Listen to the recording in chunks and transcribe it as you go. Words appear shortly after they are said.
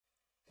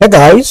Hey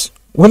guys,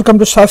 welcome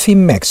to Safi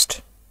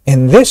Mixed.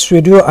 In this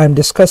video, I'm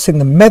discussing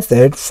the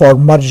method for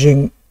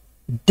merging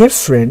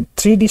different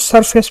 3D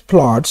surface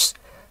plots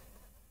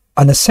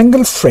on a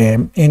single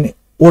frame in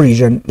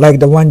Origin like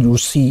the one you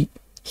see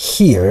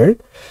here.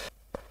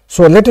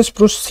 So let us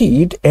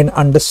proceed and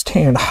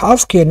understand how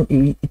can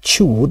we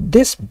achieve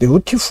this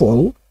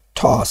beautiful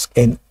task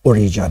in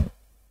Origin.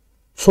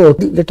 So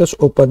let us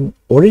open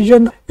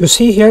Origin. You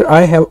see here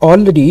I have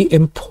already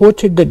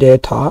imported the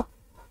data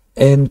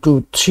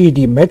into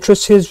 3D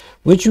matrices,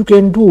 which you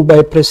can do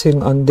by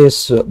pressing on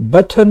this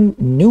button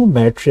new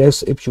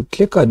matrix. If you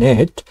click on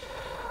it,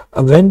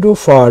 a window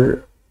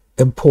for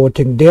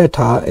importing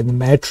data in the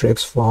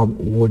matrix form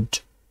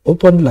would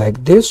open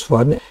like this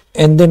one,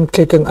 and then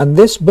clicking on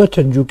this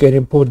button you can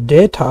import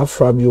data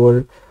from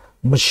your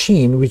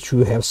machine which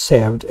you have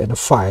saved in a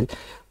file.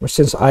 But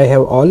since I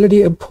have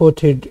already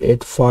imported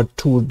it for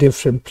two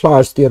different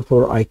plots,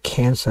 therefore I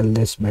cancel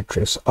this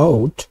matrix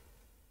out.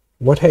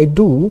 What I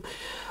do,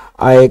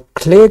 I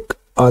click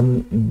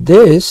on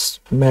this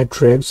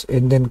matrix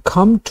and then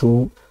come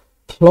to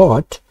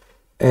plot,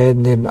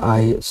 and then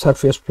I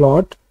surface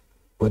plot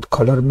with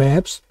color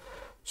maps.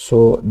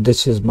 So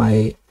this is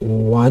my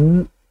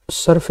one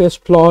surface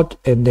plot,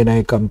 and then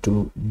I come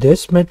to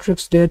this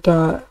matrix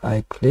data,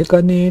 I click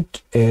on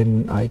it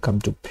and I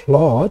come to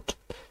plot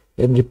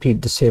and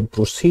repeat the same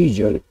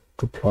procedure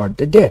to plot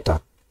the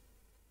data.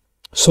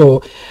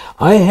 So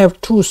I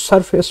have two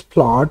surface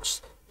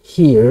plots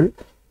here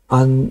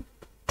on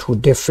two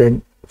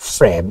different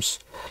frames.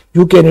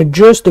 You can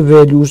adjust the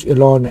values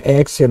along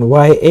x and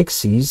y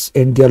axes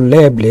in their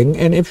labeling,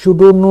 and if you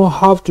don't know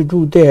how to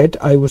do that,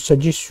 I would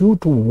suggest you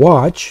to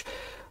watch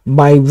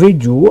my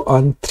video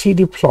on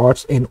 3D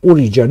plots in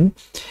Origin.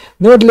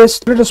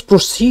 Nevertheless, let us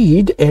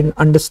proceed and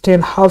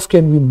understand how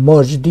can we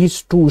merge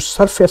these two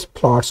surface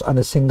plots on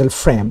a single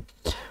frame.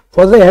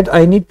 For that,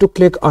 I need to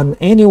click on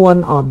any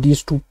one of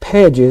these two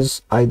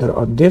pages, either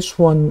on this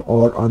one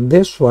or on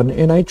this one,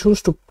 and I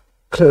choose to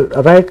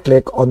right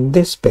click on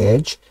this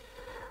page,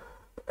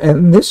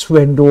 and this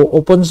window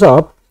opens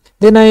up.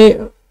 Then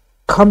I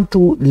come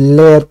to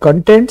layer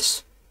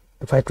contents.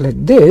 If I click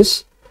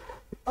this,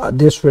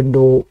 this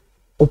window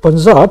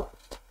opens up,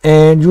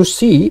 and you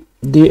see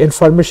the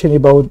information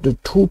about the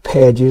two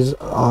pages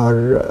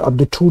are of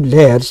the two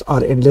layers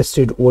are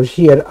enlisted over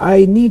here.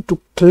 I need to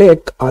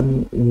click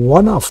on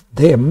one of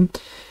them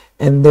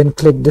and then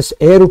click this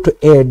arrow to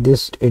add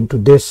this into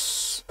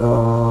this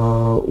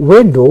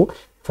window.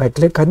 If I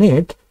click on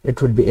it,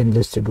 it will be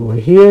enlisted over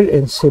here,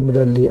 and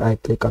similarly I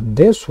click on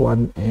this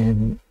one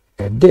and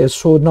add this.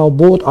 So now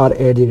both are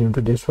added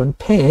into this one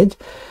page.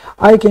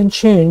 I can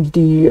change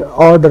the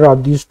order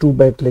of these two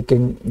by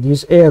clicking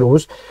these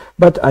arrows,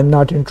 but I'm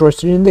not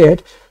interested in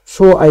that,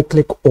 so I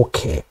click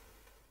OK.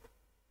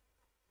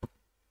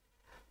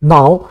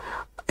 Now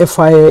if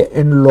I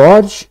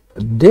enlarge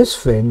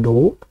this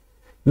window,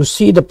 you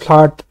see the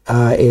plot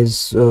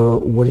is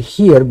over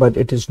here, but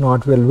it is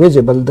not well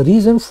visible. The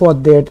reason for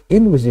that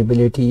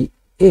invisibility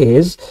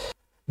is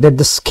that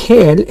the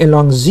scale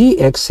along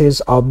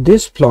z-axis of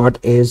this plot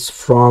is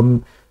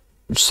from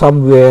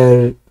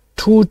somewhere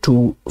 2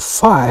 to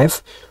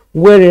 5,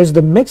 whereas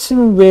the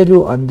maximum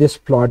value on this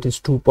plot is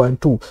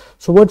 2.2.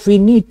 So what we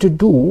need to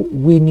do,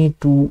 we need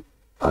to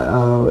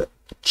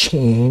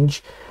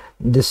change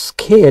the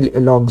scale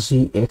along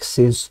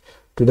z-axis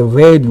to the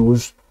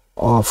values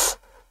of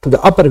the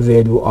upper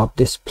value of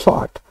this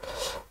plot.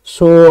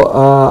 So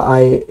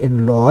I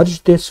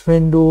enlarge this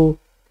window,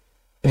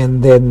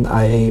 and then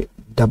I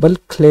double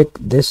click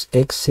this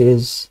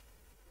axis,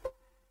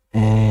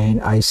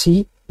 and I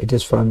see it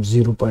is from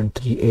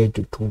 0.38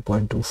 to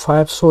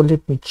 2.25. so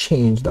let me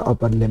change the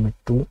upper limit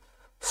to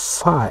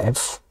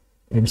 5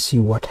 and see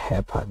what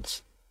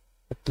happens.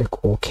 I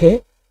click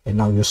OK, and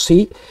now you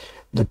see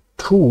the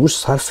two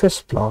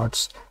surface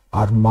plots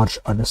are merged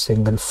on a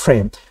single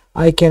frame.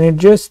 I can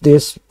adjust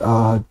this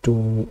to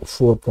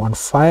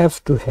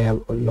 4.5 to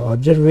have a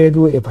larger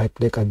value. If I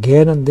click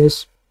again on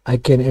this, I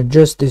can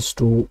adjust this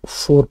to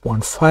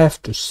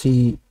 4.5 to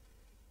see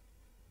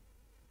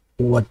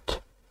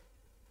what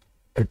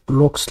it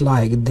looks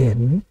like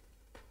then,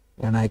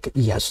 and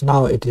yes,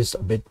 now it is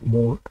a bit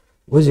more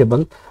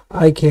visible.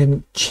 I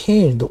can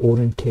change the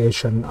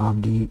orientation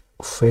of the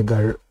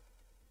figure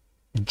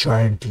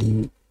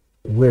jointly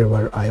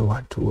wherever I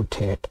want to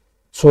rotate.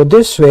 So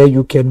this way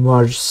you can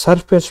merge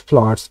surface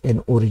plots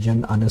in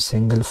Origin on a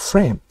single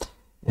frame,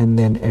 and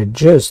then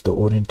adjust the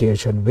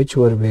orientation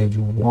whichever way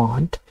you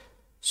want,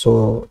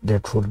 so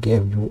that will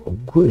give you a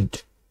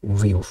good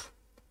view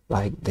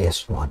like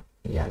this one.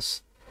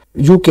 Yes,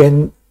 you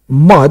can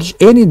merge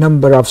any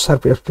number of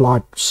surface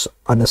plots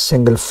on a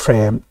single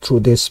frame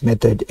through this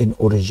method in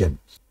Origin.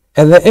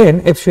 At the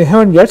end, if you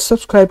haven't yet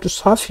subscribed to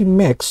Safi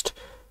Mixed,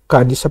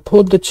 kindly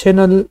support the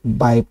channel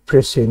by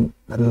pressing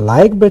the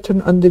like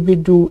button on the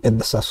video and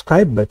the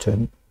subscribe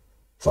button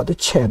for the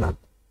channel.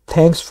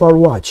 Thanks for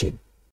watching.